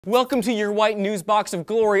Welcome to your white news box of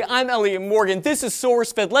glory. I'm Elliot Morgan. This is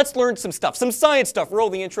SourceFed. Let's learn some stuff, some science stuff. Roll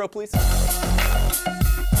the intro, please.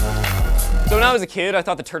 So when I was a kid, I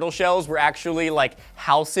thought the turtle shells were actually like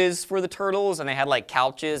houses for the turtles, and they had like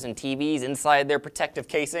couches and TVs inside their protective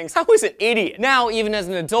casings. I was an idiot. Now, even as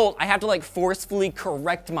an adult, I have to like forcefully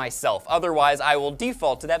correct myself. Otherwise, I will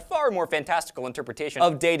default to that far more fantastical interpretation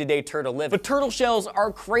of day-to-day turtle living. But turtle shells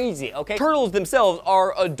are crazy, okay? Turtles themselves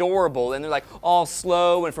are adorable, and they're like all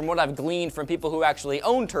slow, and from what I've gleaned from people who actually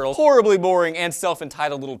own turtles, horribly boring and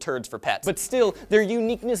self-entitled little turds for pets. But still, their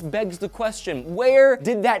uniqueness begs the question, where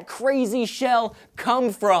did that crazy shell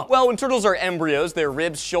come from? Well, when turtles are embryos, their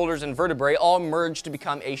ribs, shoulders, and vertebrae all merge to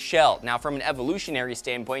become a shell. Now, from an evolutionary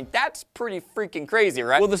standpoint, that's pretty freaking crazy,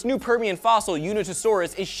 right? Well, this new Permian fossil,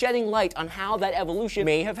 Unitosaurus, is shedding light on how that evolution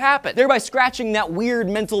may have happened, thereby scratching that weird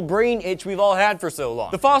mental brain itch we've all had for so long.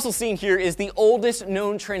 The fossil seen here is the oldest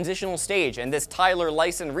known transitional stage, and this Tyler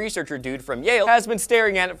Lyson researcher dude from Yale has been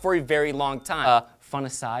staring at it for a very long time. Fun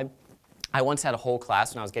aside, I once had a whole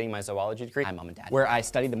class when I was getting my zoology degree, hi mom and dad, where I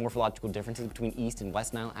studied the morphological differences between East and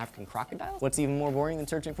West Nile African crocodiles. What's even more boring than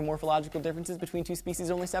searching for morphological differences between two species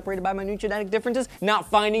only separated by minute genetic differences? Not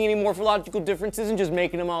finding any morphological differences and just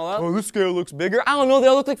making them all up. Oh, this scale looks bigger. I don't know, they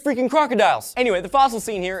all look like freaking crocodiles. Anyway, the fossil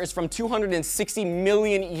seen here is from 260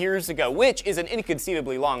 million years ago, which is an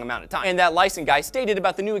inconceivably long amount of time. And that Lyson guy stated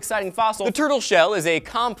about the new exciting fossil, the turtle shell is a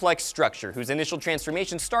complex structure whose initial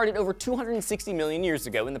transformation started over 260 million years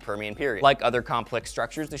ago in the Permian period. Like other complex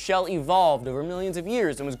structures, the shell evolved over millions of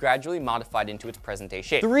years and was gradually modified into its present-day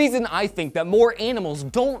shape. The reason I think that more animals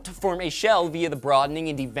don't form a shell via the broadening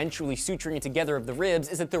and eventually suturing it together of the ribs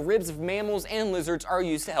is that the ribs of mammals and lizards are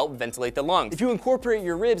used to help ventilate the lungs. If you incorporate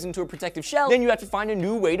your ribs into a protective shell, then you have to find a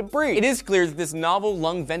new way to breathe. It is clear that this novel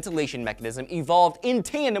lung ventilation mechanism evolved in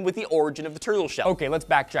tandem with the origin of the turtle shell. Okay, let's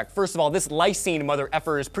backtrack. First of all, this Lysine mother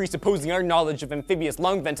effer is presupposing our knowledge of amphibious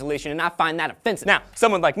lung ventilation, and I find that offensive. Now,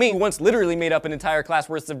 someone like me, who once literally made up an entire class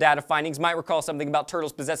worth of data findings, might recall something about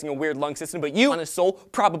turtles possessing a weird lung system, but you, on a soul,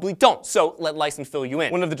 probably don't. So let Lyson fill you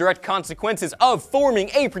in. One of the direct consequences of forming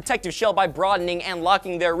a protective shell by broadening and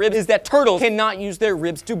locking their ribs is that turtles cannot use their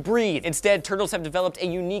ribs to breathe. Instead, turtles have developed a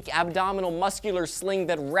unique abdominal muscular sling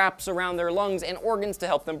that wraps around their lungs and organs to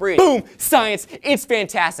help them breathe. Boom! Science! It's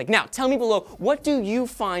fantastic. Now, tell me below, what do you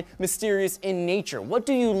find mysterious in nature? What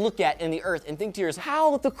do you look at in the earth and think to yourself,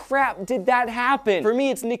 how the crap did that happen? For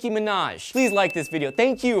me, it's Nicki Minaj. Please like this video.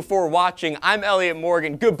 Thank you for watching. I'm Elliot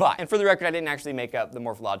Morgan. Goodbye. And for the record, I didn't actually make up the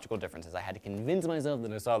morphological differences. I had to convince myself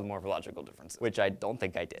that I saw the morphological differences, which I don't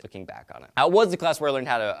think I did, looking back on it. It was the class where I learned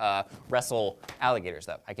how to wrestle alligators,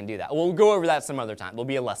 though. I can do that. We'll go over that some other time. There'll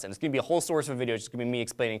be a lesson. It's gonna be a whole source of videos. It's gonna be me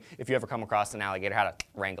explaining if you ever come across an alligator, how to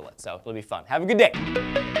wrangle it. So it'll be fun. Have a good day.